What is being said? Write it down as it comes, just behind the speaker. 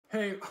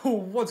Hey,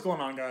 what's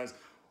going on, guys?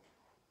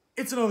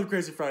 It's another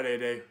Crazy Friday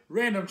day,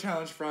 Random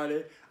Challenge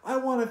Friday. I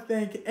want to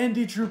thank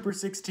ND Trooper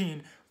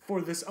 16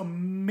 for this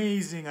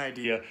amazing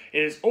idea.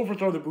 It is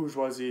Overthrow the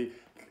Bourgeoisie.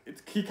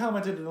 He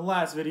commented in the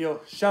last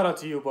video. Shout out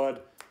to you,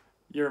 bud.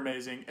 You're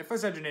amazing. If I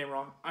said your name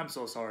wrong, I'm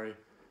so sorry.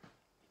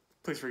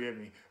 Please forgive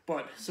me.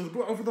 But, so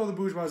the Overthrow the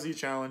Bourgeoisie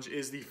challenge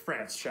is the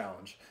France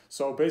challenge.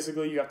 So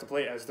basically, you have to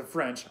play as the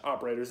French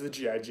operators, the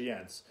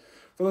GIGNs.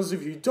 For those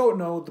of you who don't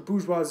know, the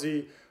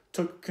bourgeoisie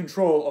took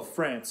control of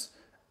France.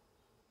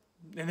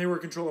 And they were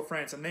in control of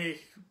France, and they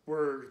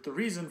were the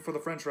reason for the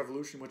French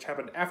Revolution, which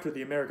happened after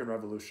the American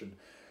Revolution.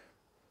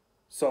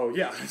 So,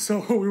 yeah, so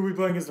we will be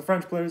playing as the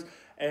French players,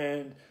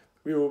 and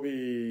we will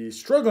be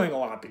struggling a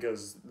lot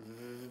because,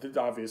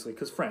 obviously,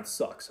 because France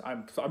sucks.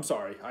 I'm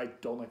sorry. I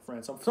don't like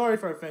France. I'm sorry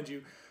if I offend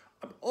you.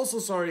 I'm also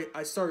sorry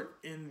I start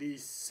in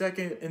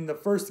the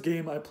first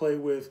game I play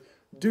with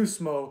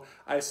Dusmo,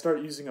 I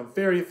start using a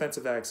very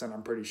offensive accent,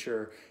 I'm pretty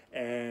sure,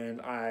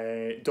 and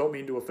I don't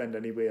mean to offend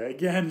anybody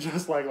again,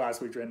 just like last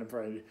week's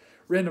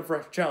Random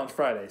Challenge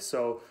Friday.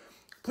 So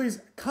please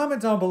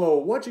comment down below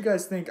what you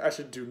guys think I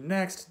should do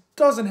next.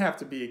 Doesn't have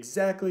to be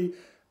exactly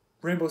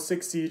Rainbow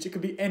Six Siege. It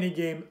could be any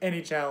game,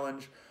 any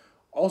challenge.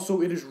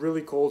 Also, it is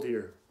really cold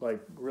here,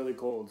 like really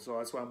cold, so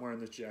that's why I'm wearing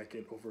this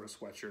jacket over a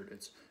sweatshirt.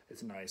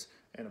 It's nice,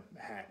 and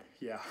a hat,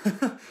 yeah.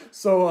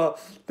 So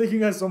thank you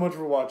guys so much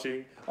for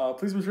watching.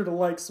 Please be sure to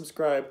like,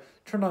 subscribe,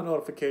 turn on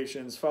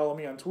notifications, follow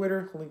me on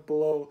Twitter, link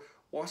below.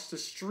 Watch the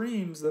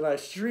streams that I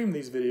stream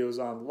these videos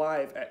on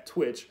live at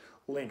Twitch,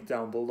 link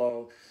down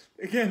below.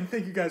 Again,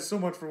 thank you guys so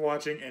much for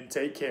watching, and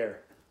take care.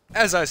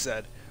 As I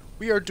said,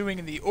 we are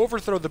doing the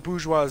Overthrow the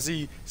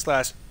Bourgeoisie /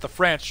 the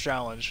France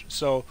challenge.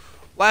 So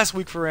last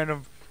week for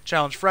Random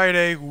Challenge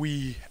Friday,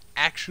 we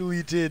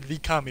actually did the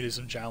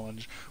Communism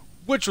Challenge,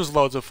 which was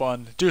loads of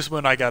fun. Dusman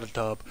and I got a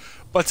dub.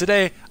 But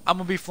today, I'm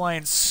going to be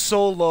flying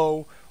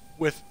solo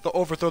with the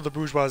Overthrow the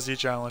Bourgeoisie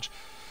Challenge.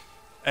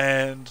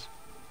 And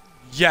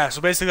yeah,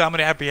 so basically I'm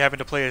going to be having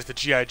to play as the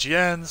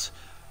GIGNs,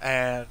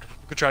 and we're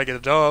going to try to get a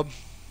dub.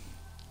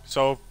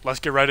 So let's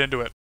get right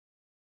into it.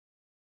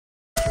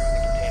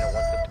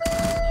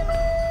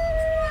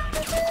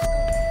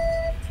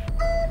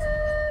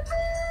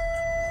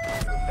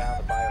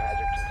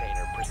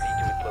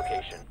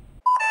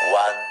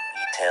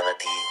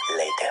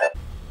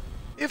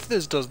 If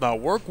this does not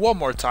work one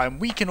more time,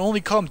 we can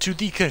only come to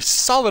the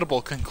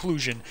consolidable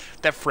conclusion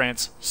that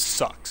France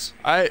sucks.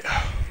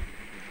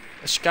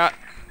 Let's get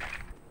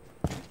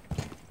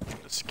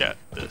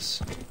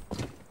this.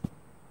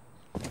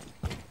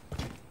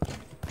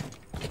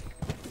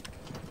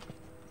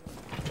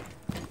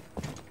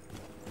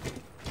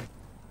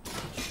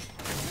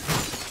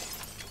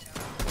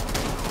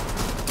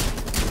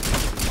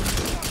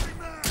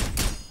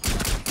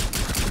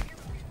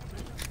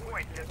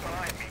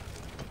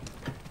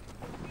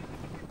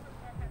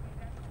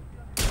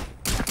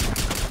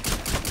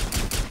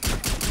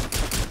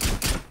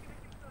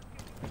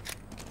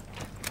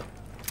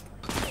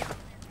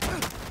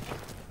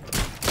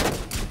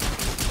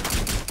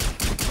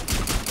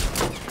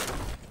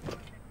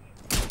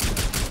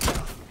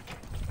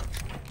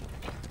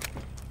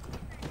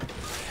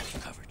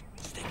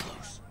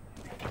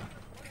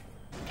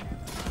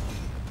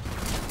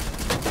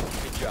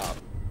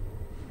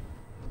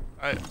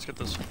 Alright, let's get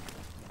this.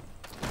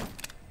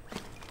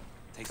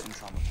 Take some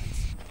trauma,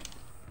 please.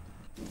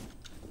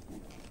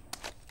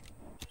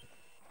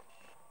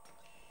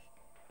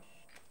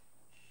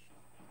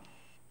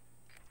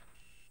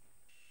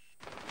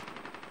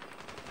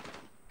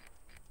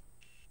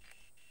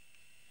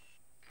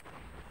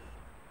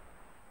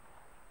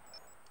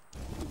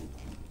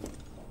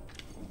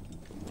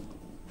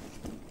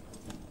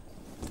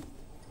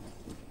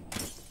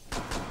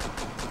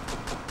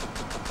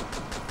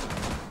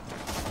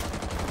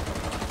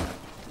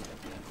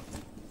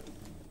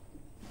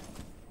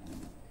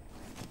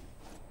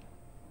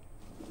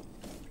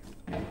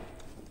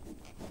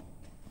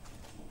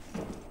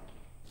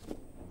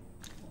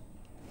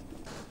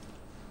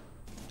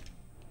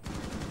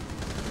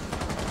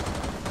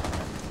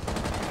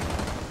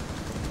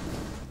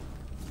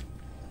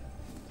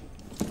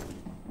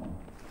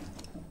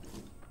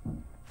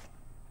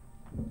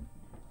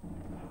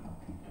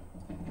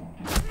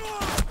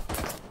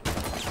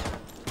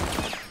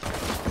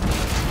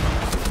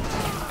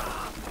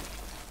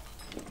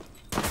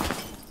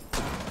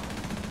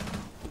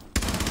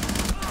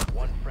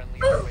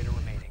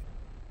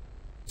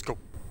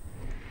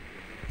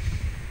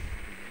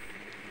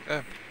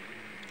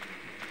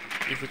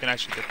 See if we can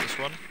actually get this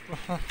one.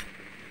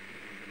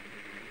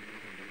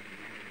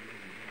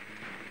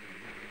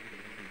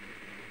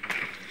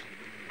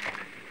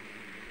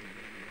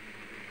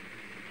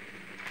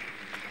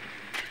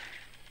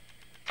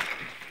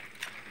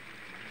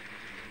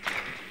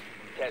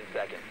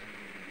 Seconds.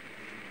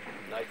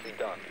 Nicely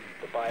done.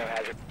 The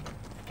biohazard.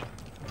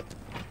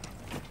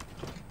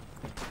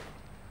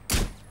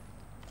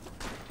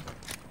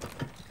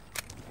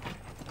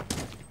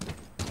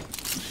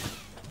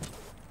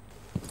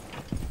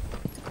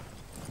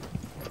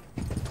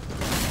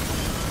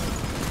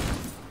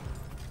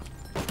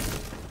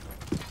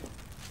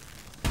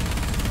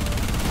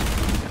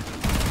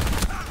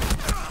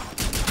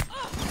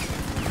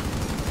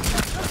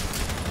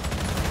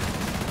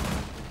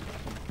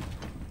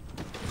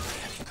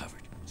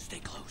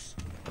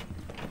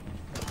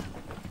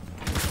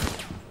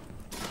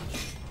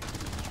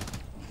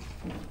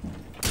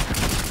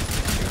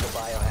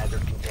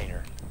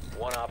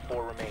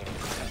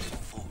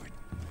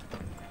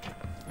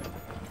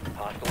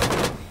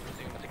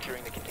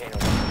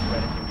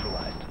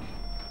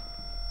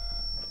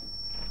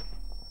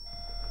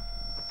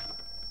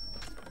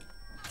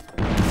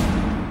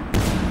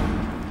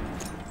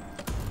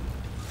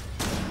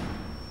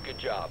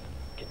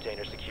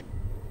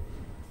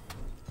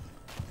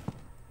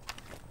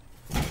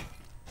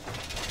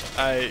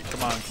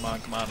 Come on.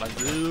 I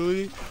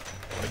really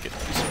want to get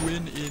this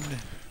win in.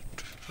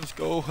 Let's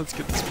go. Let's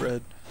get the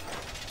spread.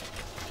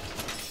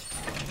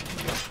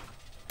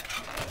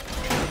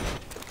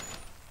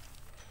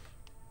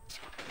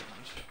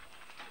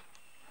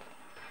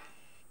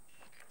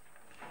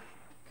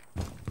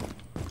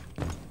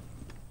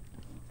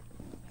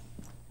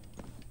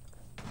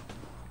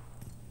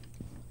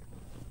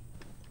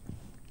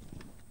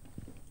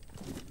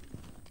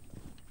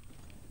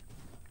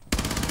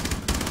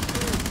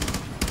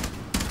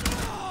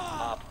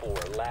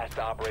 Last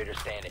operator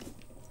standing.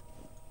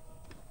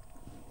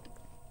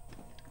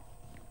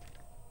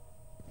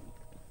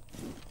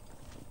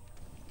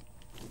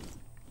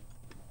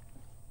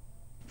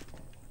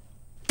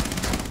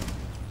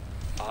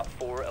 Op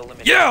 4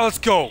 eliminated. Yeah, let's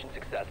go.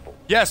 Successful.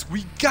 Yes,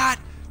 we got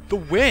the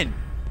win.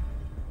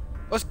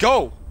 Let's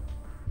go.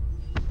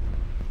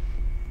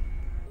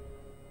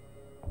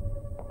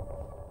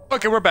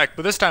 Okay, we're back,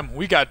 but this time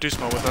we got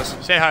Dusmo with us.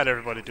 Say hi to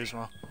everybody,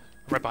 Dusmo. I'm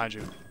right behind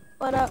you.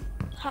 What up?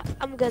 Hi,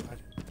 I'm good.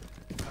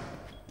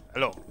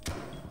 Hello.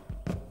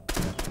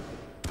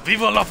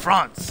 Vive la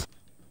France!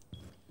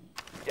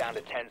 Down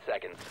to 10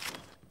 seconds.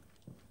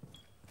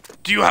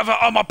 Do you have an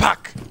armor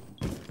pack?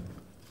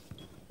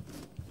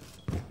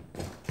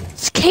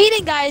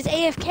 Skating guy is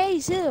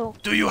AFK too.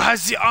 Do you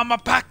have the armor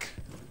pack?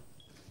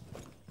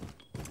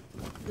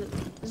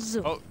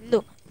 Zoo. Oh,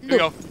 No. here we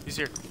go. He's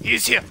here.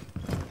 He's here.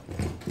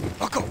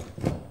 Let's go.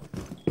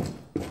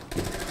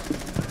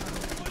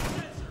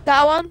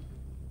 Got one.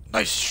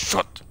 Nice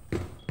shot.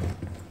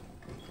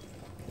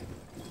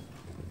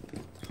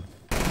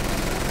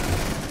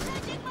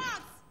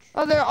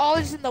 Oh, they're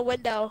always in the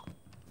window.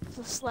 It's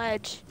a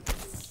sledge.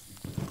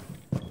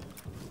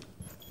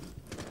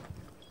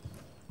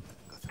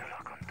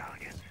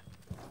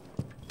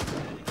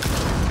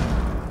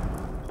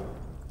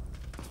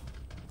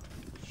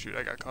 Shoot,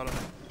 I got caught on.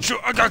 Shoot,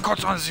 I got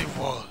caught on the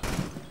wall.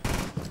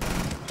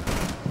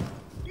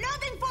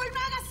 Loading full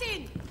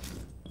magazine!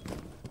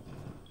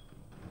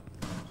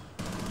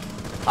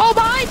 Oh,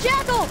 behind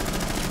Jackal!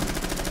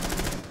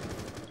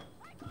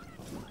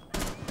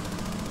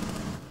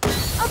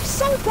 I'm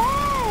so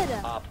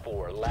bad! Op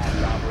 4,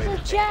 last operator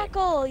The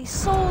Jackal, he's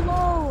so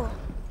low.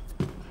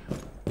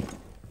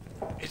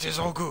 It is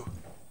all good.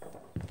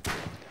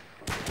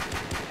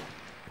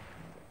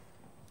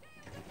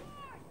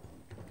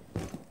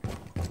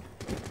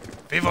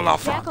 Vive la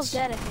Jackal's France.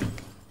 dead, I think.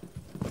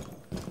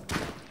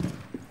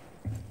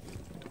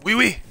 Oui,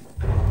 oui.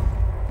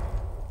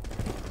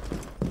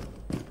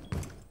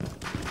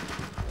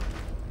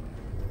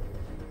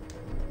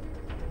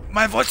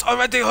 My voice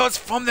already hurts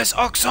from this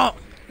accent.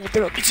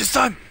 It is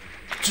time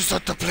to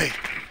start the play.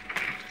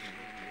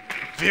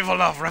 Vive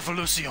la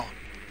revolution.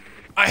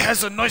 I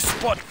has a nice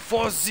spot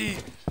for the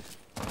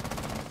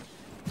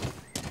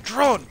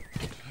drone.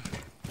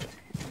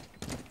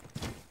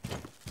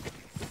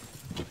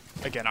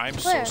 Again, I'm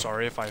Where? so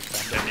sorry if I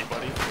offend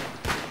anybody.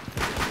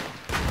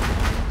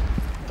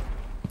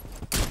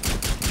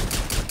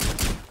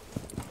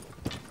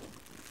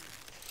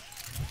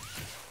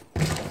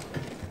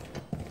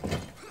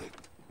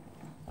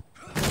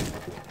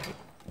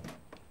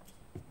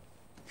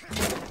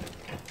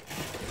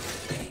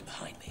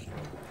 Behind me.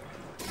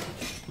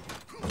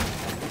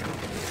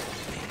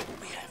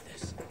 We have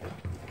this.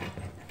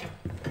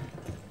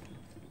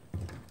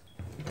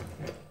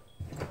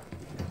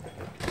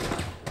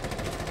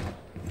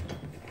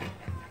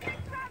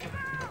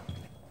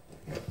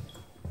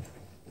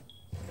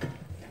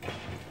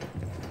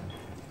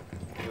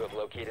 You have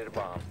located a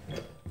bomb.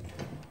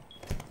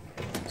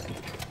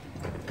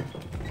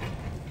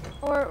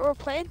 Or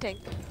planting.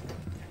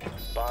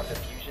 Bomb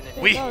diffusion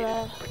and Oui.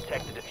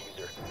 protect the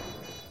diffuser.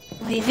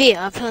 VV,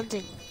 I'm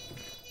planting.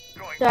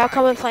 They are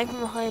coming flying from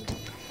behind.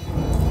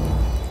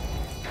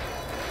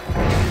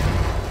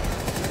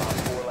 Op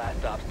 4 last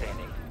stop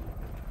standing.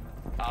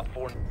 Op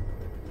 4.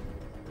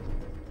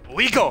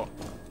 We go.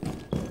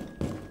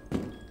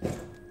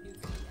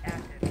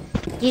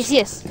 Yes,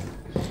 yes.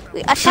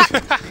 We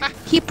attack.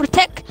 He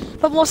protect,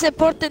 but most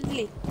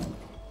importantly,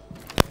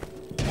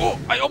 Oh,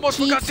 I almost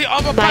he forgot the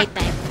armor pack.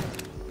 my name.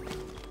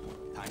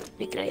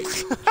 Be great.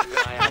 Keep an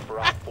eye out for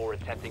Op 4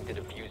 attempting to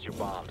defuse your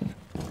bombs.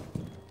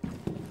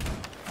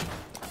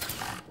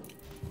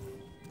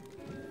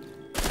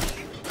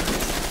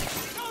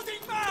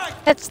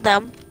 That's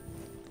them.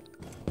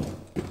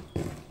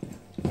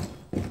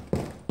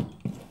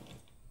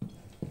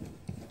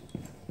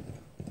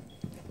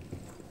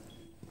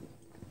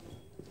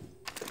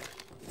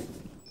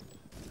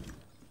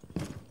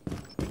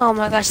 Oh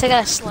my gosh, they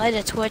got a slide,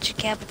 a twitch, a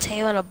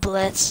capitate, and a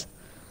blitz.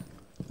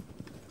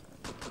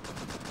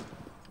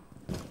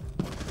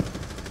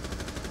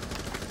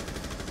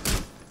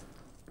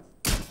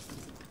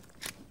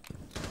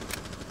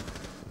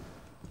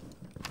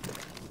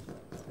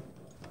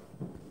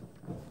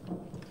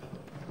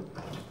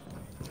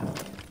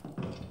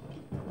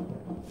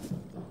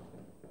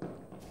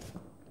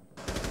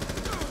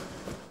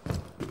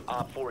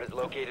 Op 4 has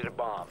located a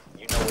bomb.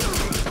 You know what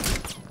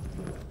to do.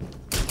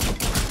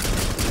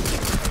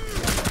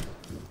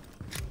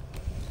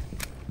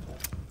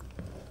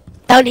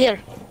 Down here.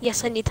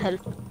 Yes, I need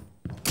help.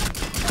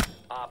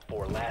 Op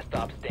 4, last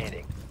stop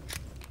standing.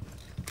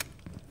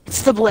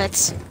 It's the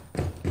Blitz.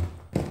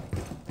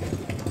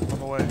 On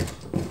the way.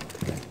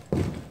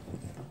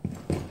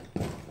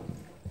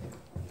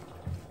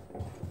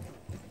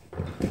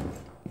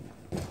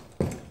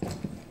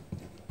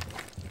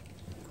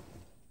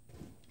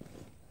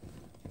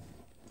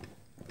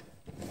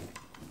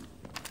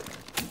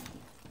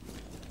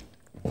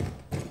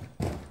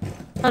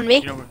 On me.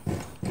 You know,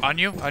 on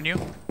you? On you?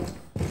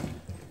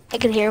 I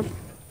can hear him.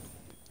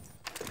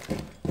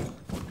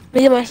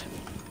 Minimize.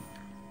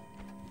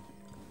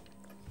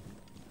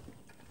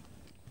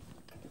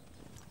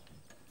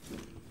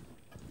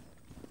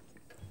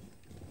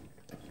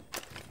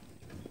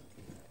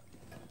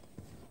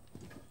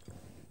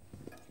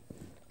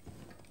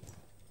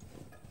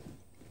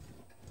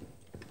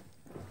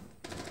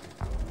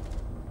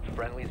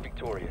 Friendly's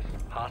victorious.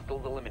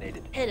 Hostiles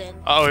eliminated. Hidden.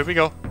 Oh, here we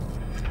go.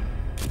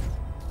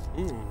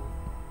 Ooh.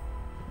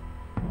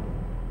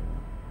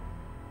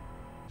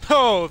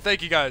 Oh,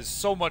 thank you guys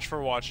so much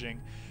for watching.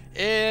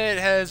 It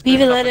has been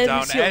Vive up la and down,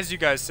 revolution. as you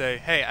guys say.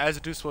 Hey, as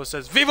Duspo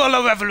says, Vive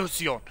la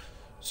revolution!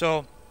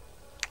 So,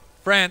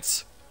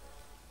 France,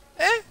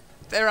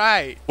 they're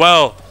right.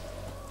 Well,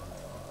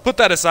 put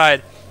that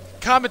aside.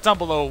 Comment down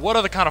below what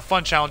other kind of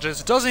fun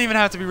challenges. It doesn't even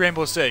have to be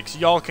Rainbow Six.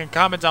 Y'all can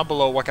comment down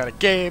below what kind of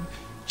game,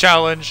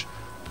 challenge.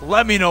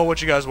 Let me know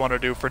what you guys want to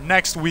do for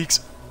next week's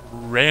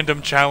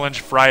Random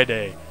Challenge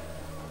Friday.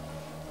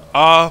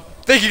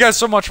 Thank you guys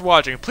so much for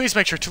watching. Please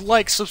make sure to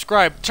like,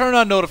 subscribe, turn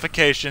on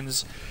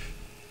notifications.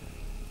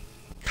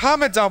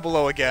 Comment down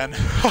below again.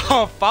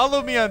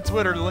 Follow me on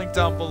Twitter, link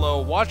down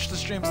below. Watch the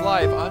streams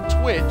live on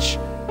Twitch,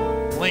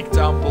 link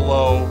down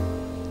below.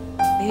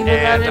 Vive la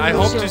And I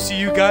hope revolution. to see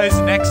you guys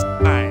next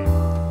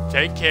time.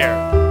 Take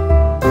care.